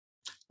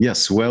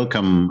Yes,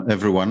 welcome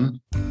everyone.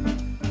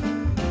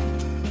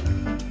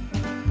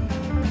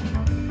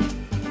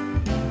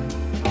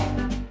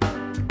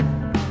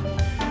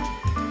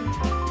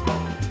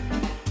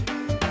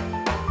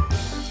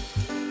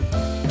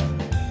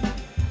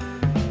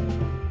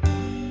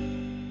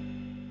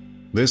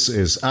 This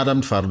is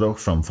Adam Twardoch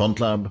from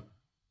FontLab.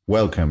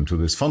 Welcome to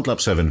this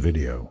FontLab 7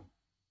 video.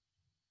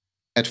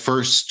 At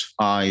first,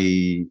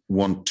 I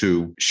want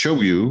to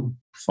show you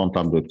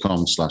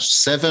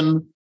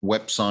fontlab.com/7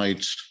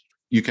 website.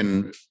 You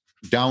can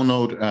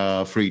download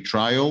a free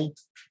trial.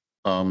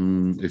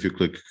 If you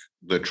click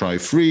the try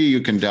free,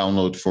 you can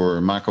download for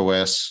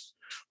macOS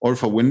or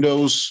for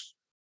Windows.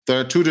 There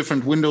are two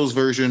different Windows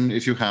versions.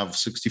 If you have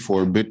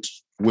 64-bit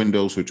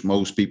Windows, which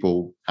most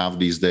people have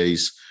these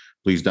days,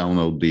 please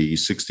download the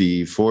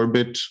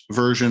 64-bit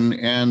version,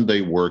 and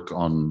they work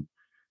on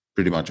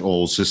pretty much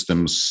all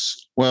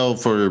systems. Well,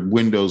 for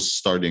Windows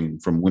starting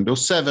from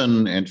Windows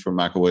 7 and for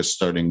macOS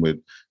starting with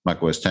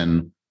macOS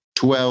 10,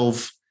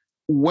 12.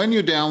 When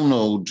you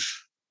download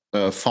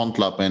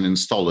FontLab and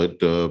install it,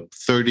 the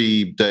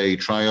 30-day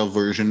trial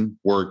version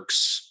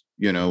works,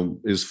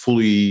 is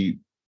fully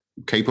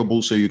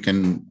capable, so you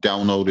can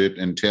download it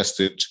and test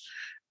it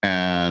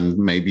and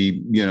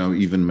maybe,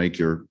 even make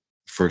your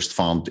first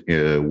font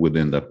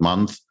within that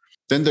month.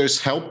 Then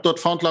there's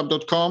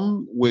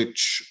help.fontlab.com,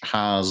 which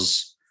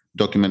has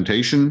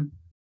documentation.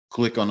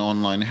 Click on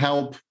online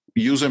help,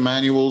 user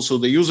manual. So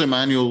the user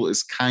manual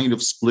is kind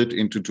of split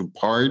into two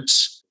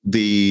parts.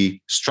 The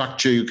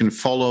structure you can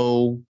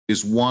follow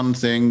is one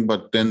thing,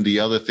 but then the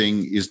other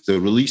thing is the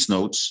release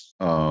notes,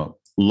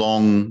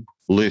 long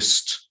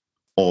list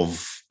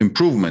of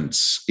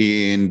improvements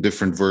in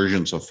different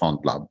versions of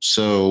FontLab.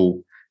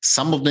 So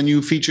some of the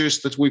new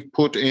features that we've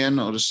put in,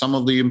 or some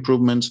of the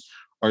improvements,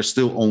 are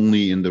still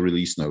only in the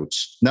release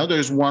notes. Now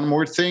there's one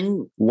more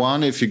thing.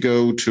 One, if you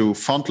go to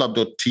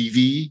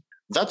fontlab.tv,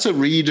 that's a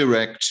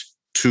redirect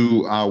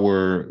to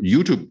our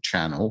YouTube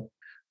channel.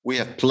 We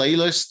have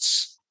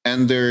playlists,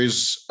 and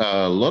there's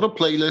a lot of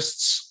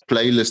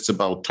playlists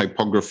about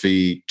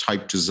typography,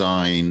 type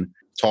design,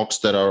 talks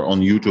that are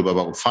on YouTube,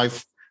 about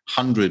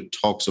 500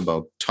 talks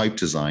about type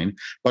design.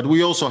 But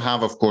we also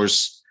have, of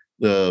course,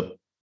 the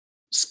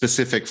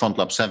specific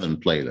FontLab 7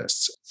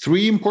 playlists.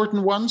 Three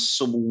important ones.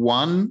 So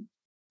one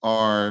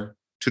are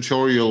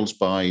tutorials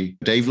by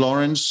Dave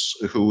Lawrence,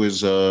 who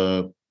is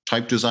a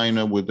type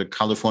designer with the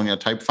California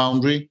Type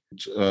Foundry.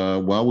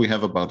 We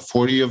have about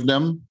 40 of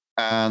them.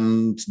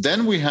 And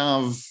then we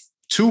have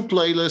two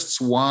playlists,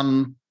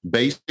 one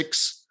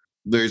basics.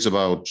 There's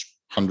about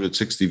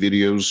 160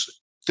 videos.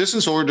 This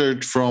is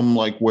ordered from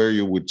where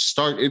you would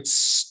start. It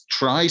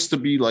tries to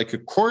be like a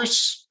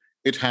course.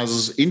 It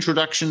has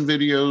introduction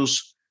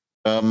videos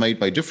made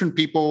by different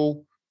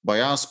people,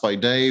 by us, by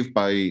Dave,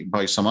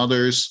 by some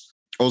others.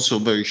 Also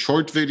very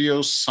short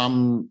videos,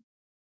 some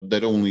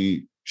that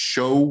only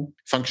show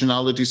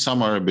functionality,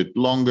 some are a bit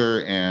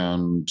longer,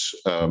 and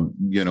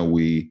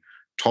we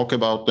talk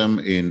about them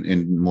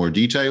in more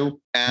detail.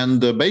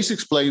 And the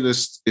basics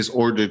playlist is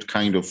ordered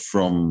kind of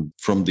from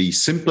the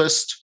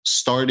simplest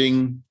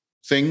starting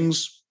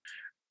things.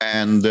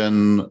 And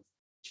then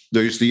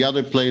there's the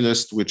other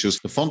playlist, which is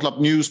the FontLab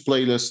News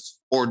playlist,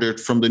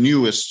 ordered from the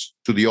newest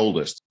to the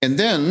oldest. And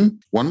then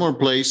one more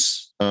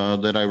place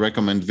that I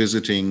recommend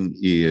visiting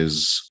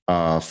is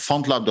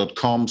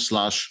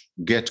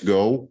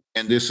fontlab.com/GetGo.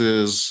 And this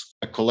is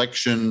a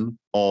collection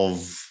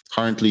of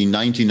currently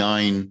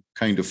 99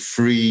 kind of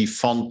free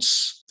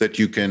fonts that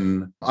you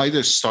can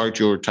either start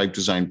your type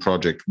design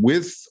project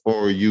with,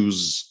 or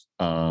use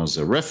as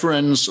a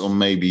reference, or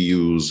maybe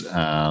use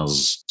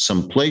as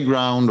some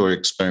playground or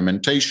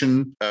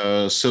experimentation.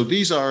 So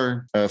these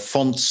are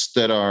fonts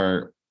that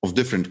are of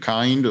different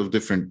kind, of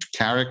different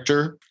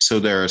character.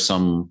 So there are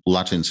some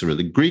Latin,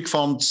 Cyrillic, Greek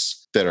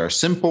fonts that are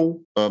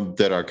simple,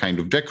 that are kind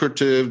of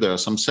decorative. There are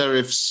some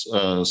serifs,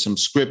 some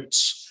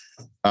scripts.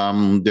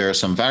 There are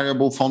some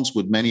variable fonts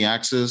with many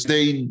axes.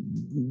 They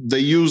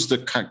use the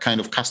kind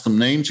of custom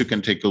names. You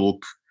can take a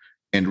look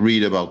and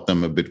read about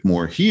them a bit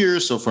more here.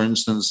 So for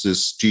instance,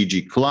 this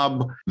GG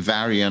Club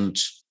variant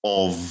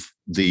of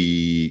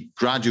the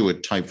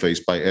graduate typeface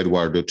by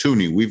Eduardo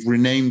Tuni. We've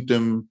renamed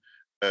them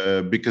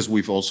because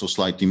we've also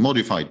slightly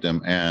modified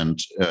them.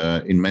 And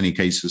in many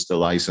cases, the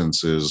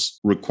licenses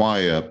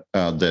require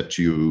that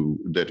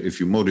if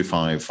you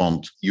modify a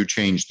font, you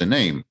change the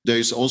name.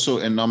 There's also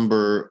a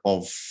number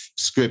of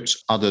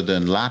scripts other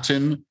than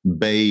Latin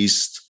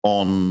based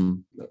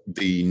on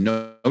the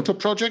Noto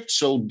project.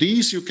 So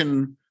these you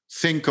can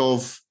think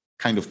of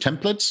kind of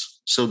templates.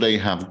 So they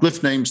have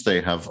glyph names,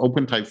 they have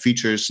OpenType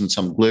features and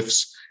some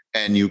glyphs,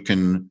 and you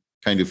can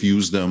kind of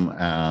use them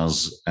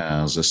as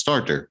a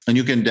starter. And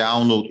you can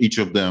download each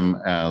of them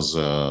as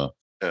a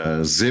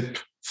zip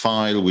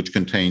file, which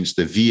contains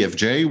the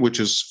VFJ, which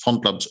is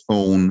FontLab's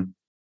own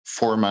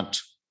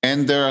format.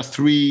 And there are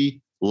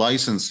three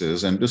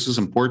licenses, and this is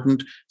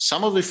important.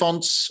 Some of the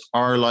fonts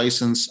are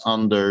licensed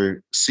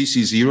under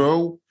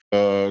CC0,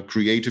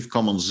 Creative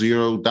Commons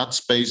 0.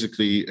 That's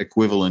basically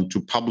equivalent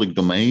to public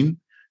domain.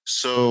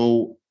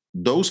 So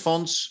those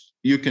fonts,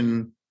 you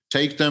can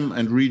take them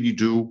and really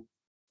do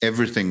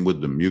everything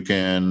with them. You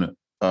can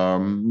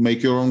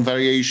make your own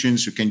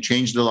variations. You can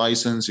change the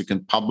license. You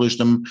can publish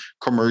them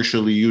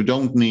commercially. You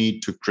don't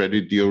need to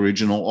credit the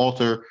original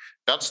author.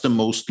 That's the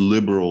most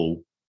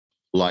liberal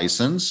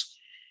license.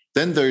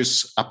 Then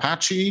there's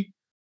Apache.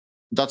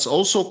 That's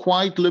also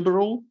quite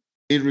liberal.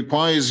 It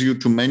requires you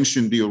to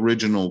mention the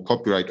original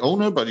copyright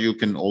owner, but you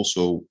can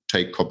also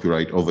take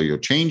copyright over your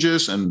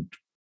changes and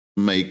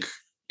make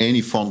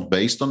any font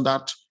based on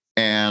that.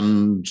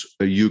 And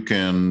you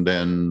can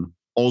then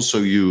also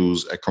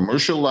use a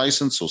commercial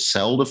license, so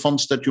sell the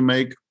fonts that you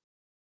make,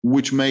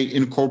 which may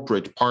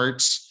incorporate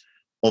parts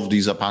of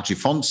these Apache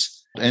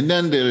fonts. And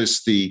then there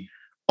is the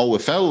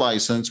OFL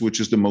license, which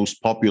is the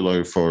most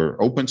popular for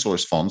open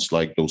source fonts,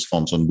 like those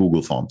fonts on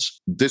Google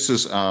Fonts. This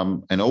is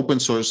an open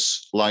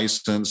source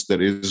license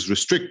that is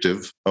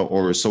restrictive,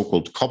 or a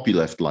so-called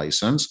copyleft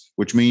license,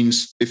 which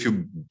means if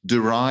you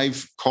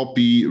derive,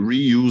 copy,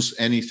 reuse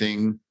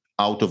anything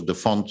out of the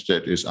font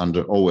that is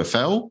under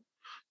OFL,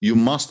 you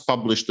must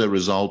publish the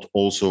result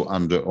also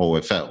under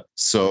OFL.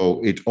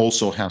 So it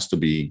also has to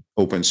be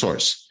open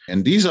source.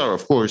 And these are,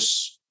 of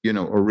course,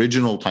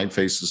 original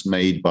typefaces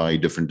made by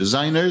different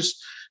designers,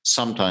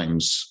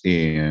 sometimes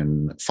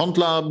in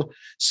FontLab,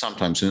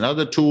 sometimes in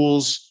other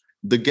tools.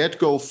 The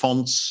GetGo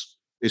fonts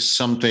is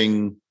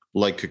something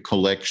like a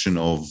collection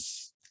of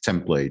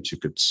templates,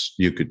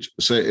 you could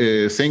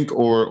say, think,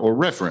 or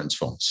reference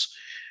fonts.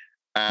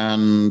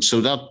 And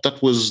so that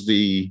was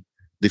the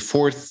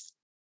fourth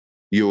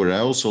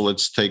URL. So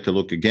let's take a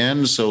look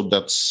again. So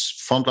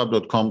that's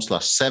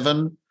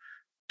fontlab.com/7.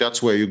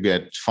 That's where you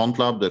get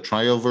FontLab, the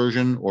trial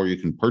version, or you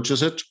can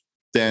purchase it.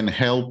 Then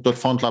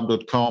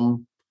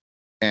help.fontlab.com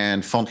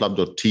and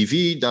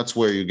fontlab.tv. That's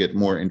where you get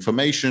more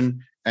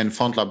information. And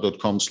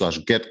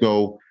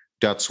fontlab.com/getgo.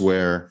 That's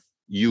where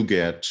you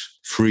get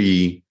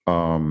free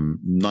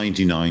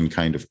 99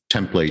 kind of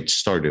template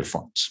starter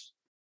fonts.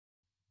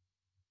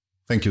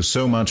 Thank you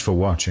so much for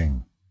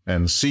watching,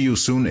 and see you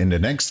soon in the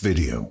next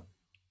video.